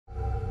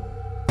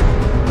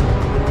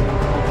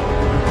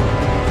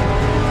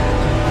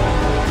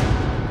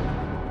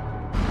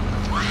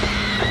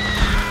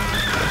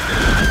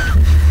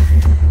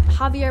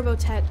Javier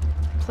Botet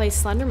plays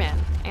Slender Man,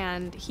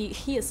 and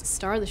he is the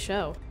star of the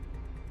show.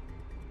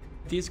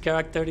 This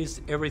character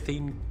is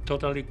everything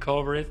totally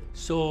covered,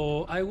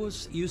 so I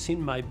was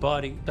using my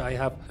body. I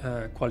have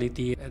a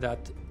quality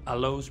that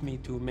allows me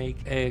to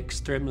make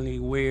extremely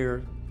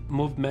weird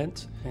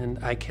movements,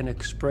 and I can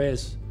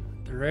express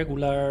the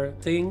regular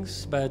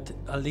things, but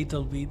a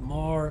little bit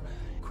more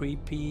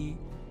creepy,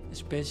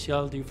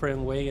 special,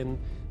 different way, and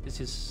this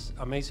is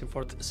amazing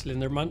for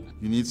Slender Man.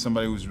 You need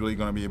somebody who's really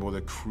going to be able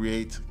to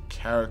create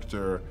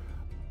character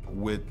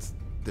with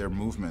their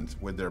movement,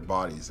 with their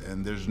bodies,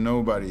 and there's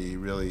nobody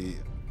really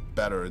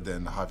better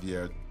than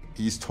Javier.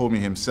 He's told me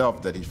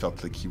himself that he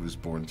felt like he was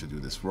born to do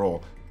this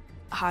role.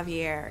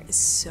 Javier is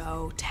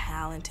so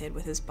talented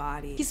with his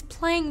body. He's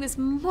playing this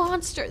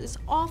monster, this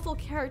awful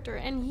character,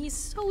 and he's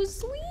so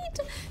sweet.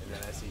 And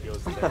then as he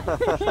goes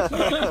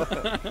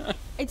down.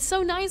 It's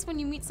so nice when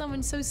you meet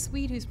someone so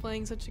sweet who's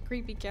playing such a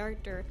creepy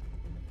character.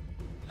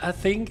 I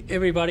think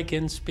everybody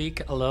can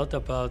speak a lot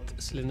about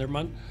Slender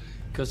Man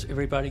because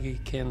everybody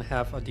can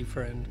have a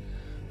different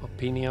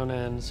opinion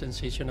and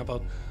sensation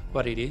about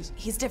what it is.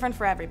 He's different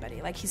for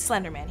everybody. Like, he's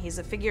Slender Man. He's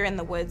a figure in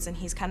the woods, and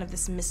he's kind of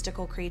this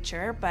mystical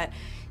creature, but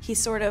he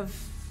sort of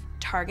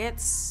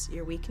targets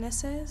your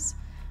weaknesses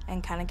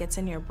and kind of gets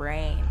in your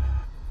brain.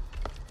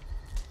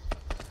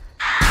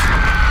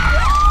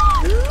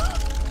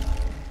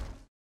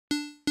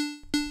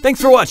 Thanks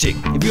for watching.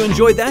 If you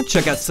enjoyed that,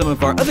 check out some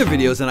of our other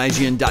videos on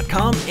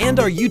IGN.com and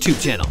our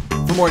YouTube channel.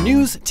 For more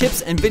news,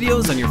 tips, and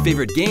videos on your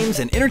favorite games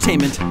and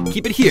entertainment,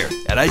 keep it here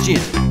at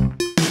IGN.